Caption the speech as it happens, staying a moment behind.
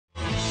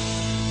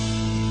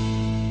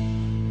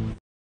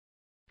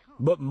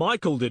But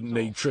Michael didn't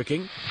need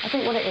tricking. I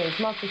think what it is,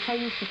 Michael's so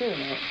used to doing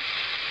it,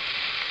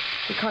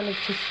 it kind of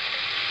just,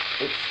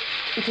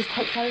 it just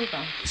takes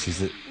over.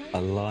 She's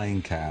a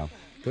lying cow.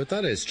 But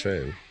that is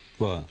true.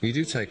 What? You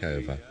do take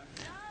over.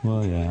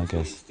 Well, yeah, I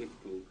guess.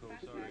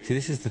 See,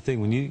 this is the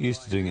thing, when you're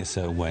used to doing it a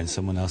certain way and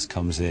someone else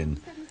comes in...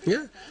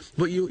 Yeah,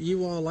 but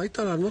you are like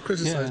that. I'm not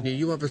criticising you.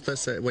 You have a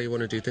certain way you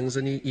want to do things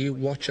and you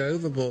watch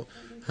over, but,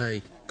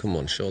 hey, come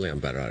on, surely I'm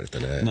better at it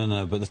than her.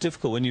 No, but it's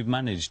difficult when you've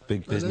managed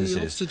big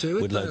businesses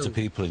with loads of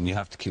people and you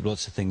have to keep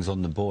lots of things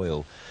on the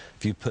boil.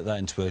 If you put that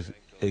into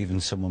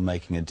even someone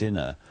making a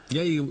dinner...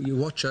 Yeah, you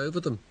watch over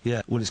them.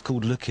 Yeah, well, it's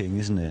called looking,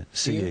 isn't it?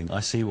 Seeing. Yeah. I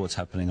see what's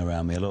happening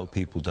around me. A lot of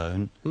people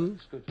don't.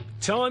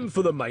 Time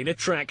for the main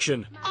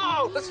attraction.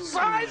 Oh, the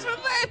size of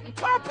them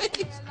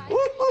puppies!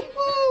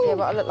 Yeah,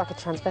 but I look like a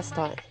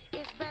transvestite.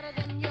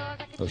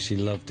 Oh, she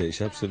loved it.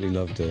 She absolutely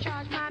loved it.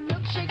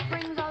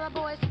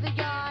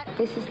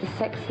 This is the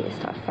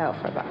sexiest I've felt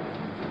for about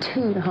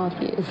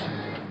 2.5 years.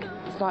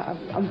 It's like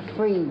I'm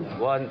free.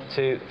 1,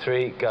 2,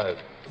 3, go.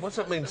 What's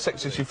that mean,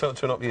 sexiest you felt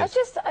 2.5 years? It's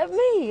just,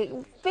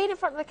 me, being in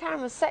front of the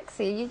camera is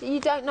sexy. You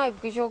don't know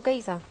because you're a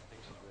geezer.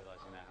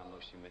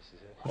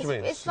 What do you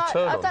mean? It's like,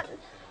 turn I on. don't...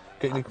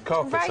 Getting your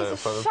carpets out in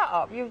front of... Shut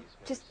up, you're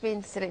just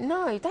being silly.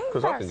 No, don't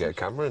Because I can get a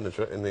camera in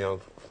the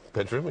old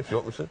bedroom if you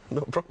want me to,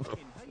 not a problem.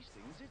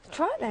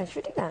 Try it then, should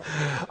we do that?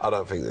 I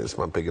don't think it's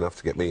big enough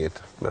to get me in.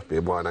 Must be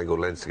a wide-angle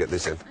lens to get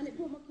this in.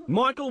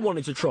 Michael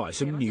wanted to try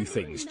some new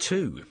things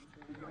too.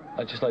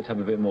 I'd just like to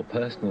have a bit more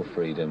personal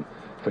freedom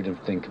to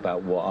think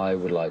about what I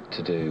would like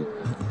to do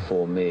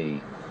for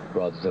me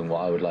rather than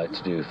what I would like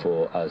to do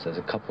for us as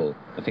a couple.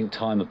 I think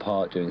time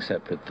apart doing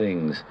separate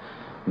things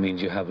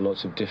means you have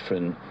lots of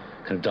different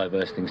kind of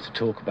diverse things to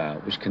talk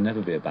about, which can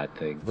never be a bad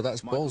thing. But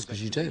that's balls,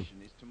 because you do.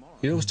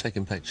 You're always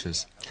taking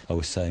pictures. I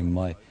was saying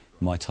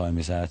my time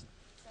is our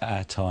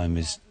time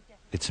is...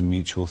 It's a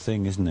mutual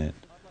thing, isn't it?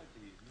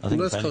 I think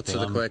let's cut to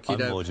the quick.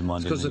 I'm more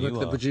demanding because than you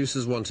the are.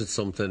 producers wanted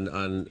something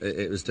and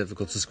it was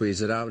difficult to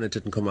squeeze it out and it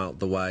didn't come out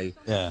the way.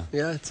 Yeah.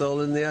 Yeah, it's all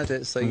in the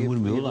edit, so you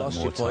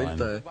lost your point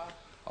there.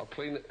 I'll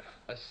clean it.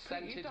 A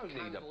scented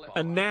cleaner.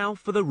 And now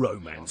for the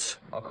romance.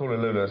 I'll call her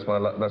Lulu,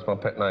 that's my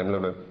pet name,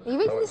 Lulu. Are you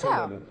reading this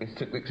out? It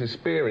took this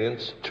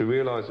experience to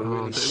realise I'm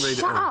really...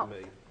 Shut up!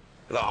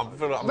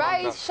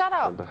 Ray, shut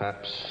up! And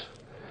perhaps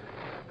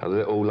a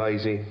little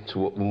lazy to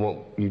what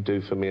you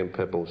do for me and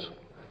Pebbles.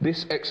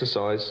 This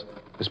exercise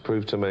has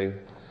proved to me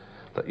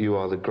that you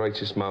are the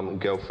greatest mum and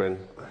girlfriend.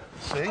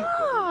 See?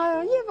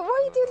 Oh, yeah, but what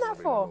are you doing that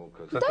for?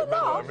 Don't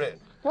laugh.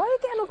 Why are you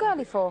getting all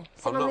girly for?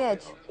 Sitting on the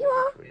edge. You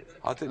are.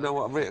 I didn't know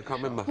what I read, I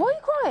can't remember. Why are you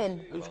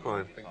crying? Who's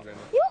crying?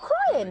 You're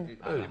crying.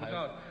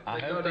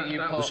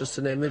 It was just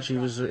an image. He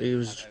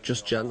was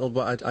just gentle,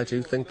 but I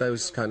do think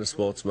those kind of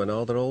sportsmen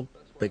they're all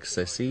big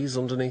sissies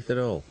underneath it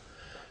all.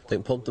 They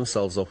can pump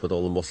themselves up with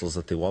all the muscles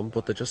that they want,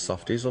 but they're just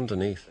softies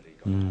underneath.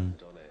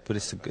 But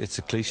it's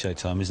a cliche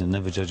time, isn't it?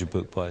 Never judge a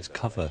book by its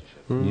cover.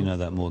 You know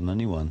that more than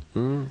anyone.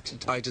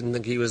 I didn't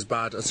think he was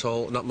bad at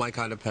all, not my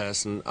kind of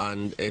person,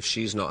 and if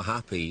she's not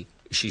happy,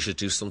 she should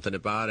do something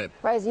about it.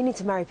 Rose, you need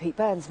to marry Pete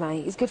Burns,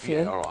 mate. He's good for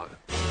you. All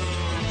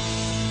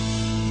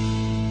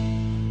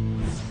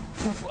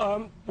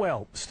right.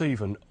 Well,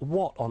 Stephen,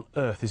 what on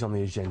earth is on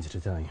the agenda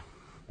today?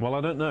 Well,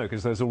 I don't know,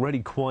 because there's already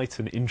quite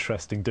an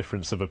interesting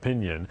difference of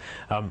opinion.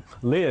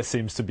 Leah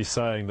seems to be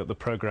saying that the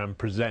programme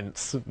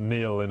presents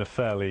Neil in a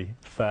fairly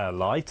fair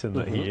light and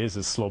that he is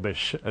as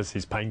slobbish as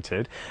he's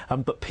painted.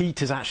 But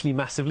Pete is actually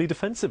massively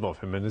defensive of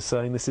him and is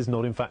saying this is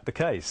not in fact the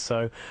case.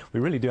 So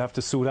we really do have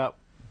to sort out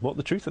what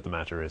the truth of the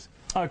matter is.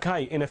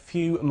 OK, in a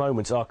few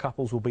moments our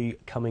couples will be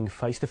coming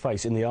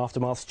face-to-face in the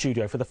Aftermath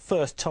studio for the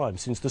first time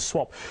since the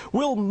swap.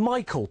 Will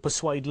Michael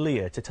persuade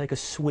Leah to take a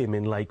swim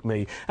in Lake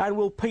Me? And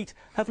will Pete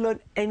have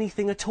learnt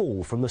anything at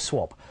all from the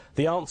swap?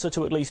 The answer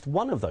to at least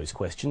one of those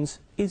questions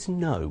is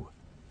no.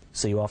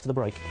 See you after the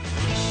break.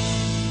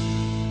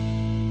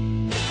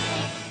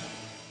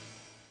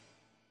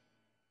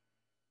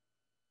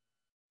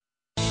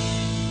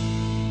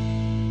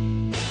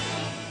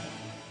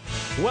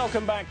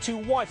 Welcome back to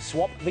Wife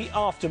Swap, the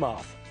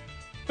Aftermath.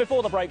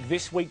 Before the break,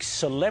 this week's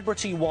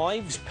celebrity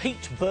wives,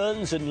 Pete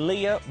Burns and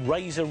Leah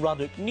Razor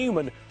Ruddock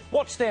Newman,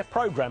 watched their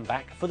programme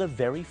back for the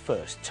very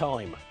first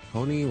time.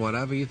 Honey,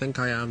 whatever you think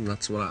I am,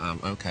 that's what I am.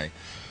 OK,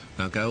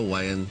 now go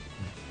away and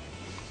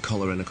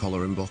colour in a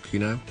colouring book, you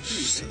know?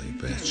 Silly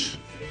bitch.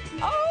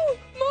 Oh,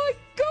 my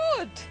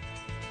God!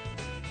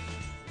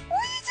 What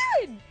are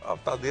you doing?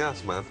 I've done the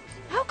ass, man.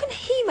 How can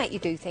he make you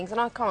do things and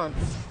I can't?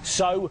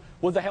 So,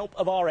 with the help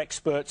of our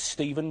expert,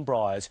 Stephen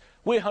Bryars,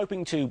 we're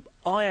hoping to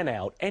iron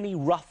out any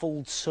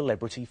ruffled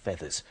celebrity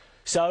feathers.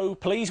 So,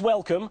 please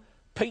welcome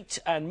Pete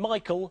and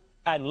Michael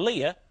and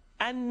Leah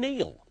and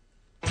Neil.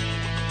 How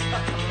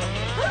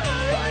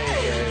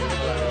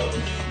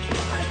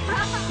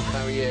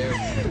are you?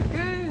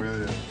 Good.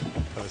 Brilliant.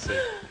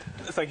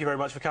 Thank you very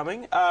much for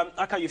coming.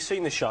 OK, you've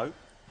seen the show.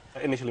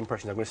 Initial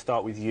impressions. I'm going to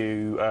start with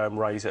you,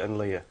 Razor and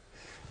Leah.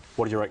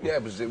 What do you reckon? Yeah,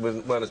 it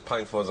weren't as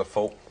painful as I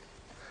thought.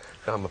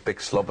 I'm a big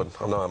slobbin.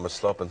 I know I'm a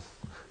slobbin.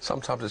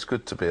 Sometimes it's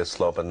good to be a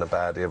slob and the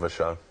baddie of a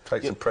show.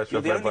 Takes the pressure off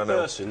You're the everyone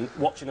only else. person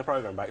watching the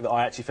programme back that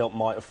I actually felt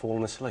might have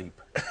fallen asleep.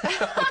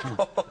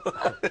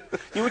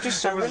 You were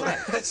just so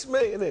relaxed. That's me,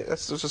 isn't it?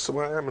 That's just the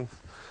way I am. And,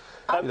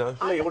 you know,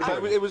 Leah, what do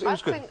you think? it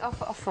was good. I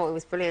thought it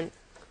was brilliant.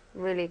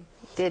 Really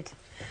did.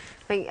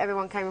 I think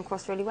everyone came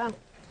across really well.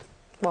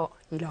 What?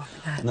 You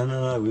laughing at?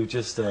 No. We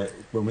just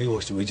when we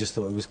watched it, we just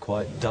thought it was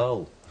quite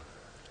dull.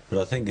 But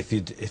I think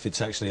if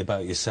it's actually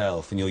about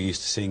yourself and you're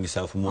used to seeing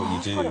yourself and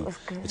what you do,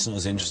 it's not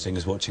as interesting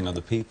as watching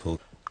other people.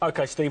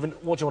 OK, Stephen,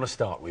 what do you want to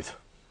start with?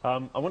 I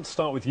want to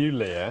start with you,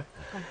 Leah.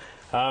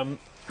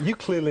 You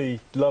clearly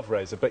love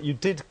Razor, but you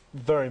did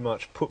very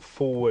much put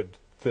forward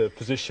the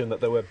position that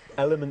there were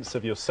elements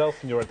of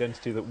yourself and your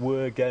identity that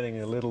were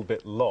getting a little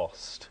bit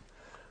lost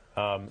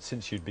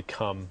since you'd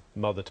become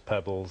mother to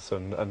Pebbles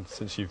and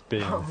since you've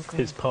been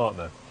his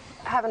partner.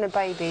 Having a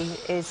baby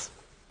is...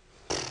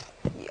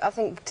 I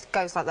think it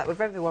goes like that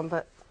with everyone,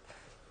 but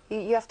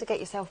you have to get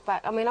yourself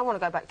back. I mean, I want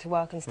to go back to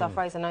work and stuff.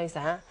 Razor knows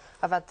that.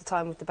 I've had the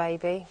time with the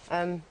baby,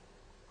 and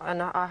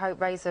I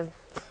hope Razor,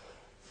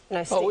 you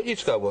know... I want you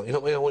to go well. You know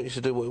what I mean? I want you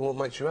to do what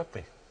makes you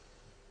happy.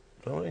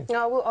 You know what I mean?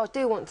 No, I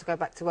do want to go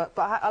back to work,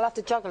 but I'll have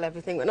to juggle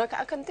everything, and I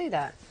can do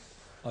that.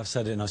 I've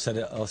said it and I'll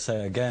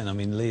say it again. I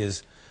mean,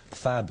 Leah's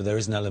fab, but there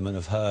is an element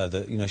of her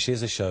that, you know, she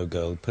is a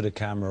showgirl. Put a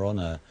camera on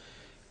her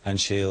and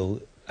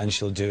she'll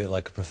do it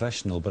like a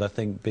professional. But I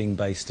think being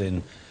based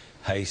in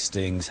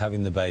Hastings,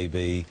 having the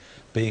baby,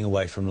 being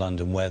away from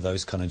London where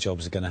those kind of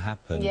jobs are going to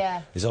happen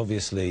is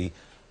obviously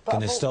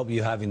going to stop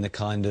you having the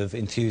kind of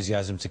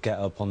enthusiasm to get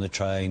up on the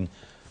train,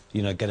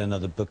 you know, get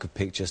another book of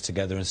pictures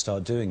together and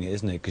start doing it,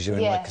 isn't it? Because you're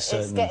in like a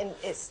certain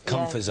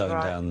comfort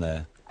zone down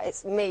there.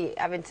 It's me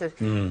having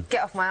to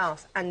get off my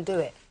arse and do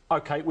it.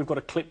 OK, we've got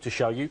a clip to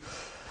show you.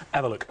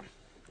 Have a look.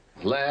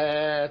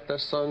 Let the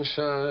sun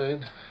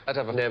shine. I'd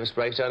have a nervous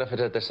breakdown if I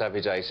did this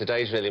every day.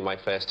 Today's really my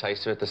first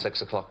taste of it, the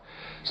 6 o'clock.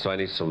 So I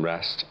need some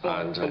rest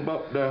and...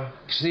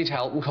 just need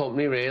help and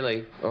company,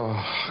 really.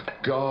 Oh,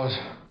 God.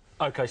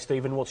 OK,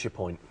 Stephen, what's your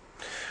point?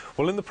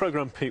 Well, in the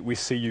programme, Pete, we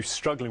see you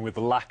struggling with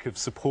the lack of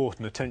support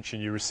and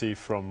attention you receive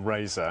from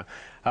Razor.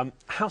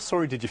 How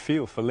sorry did you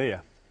feel for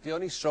Leah? The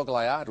only struggle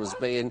I had was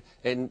being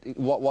in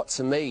what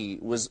to me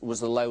was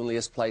the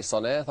loneliest place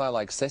on earth. I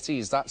like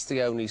cities. That's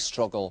the only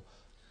struggle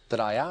that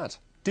I had.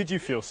 Did you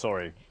feel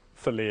sorry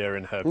for Leah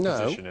in her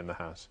position in the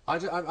house?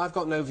 I've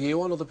got no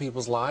view on other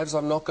people's lives.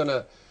 I'm not going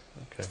to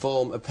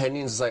form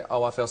opinions and say,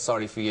 oh, I feel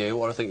sorry for you,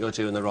 or I think you're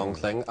doing the wrong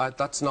thing.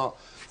 That's not...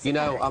 You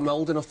know, I'm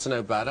old enough to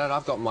know better.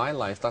 I've got my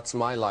life. That's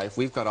my life.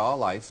 We've got our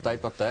life.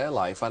 They've got their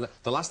life. And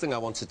the last thing I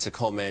wanted to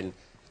come in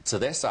to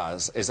this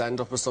is end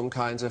up with some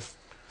kind of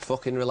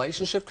fucking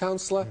relationship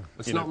counsellor.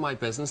 It's not my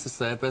business, it's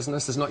their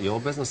business. It's not your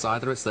business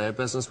either, it's their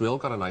business. We all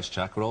got a nice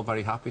check. We're all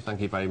very happy.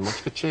 Thank you very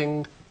much.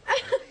 Ka-ching.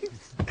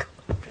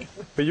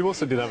 But you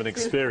also did have an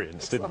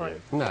experience, didn't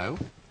you? No.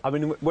 I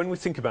mean, when we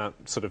think about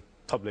sort of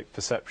public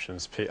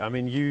perceptions, Pete, I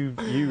mean,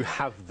 you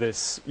have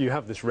this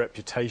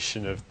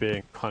reputation of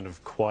being kind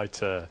of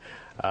quite a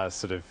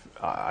sort of,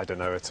 I don't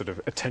know, a sort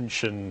of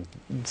attention,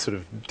 sort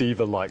of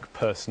diva-like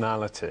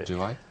personality.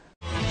 Do I?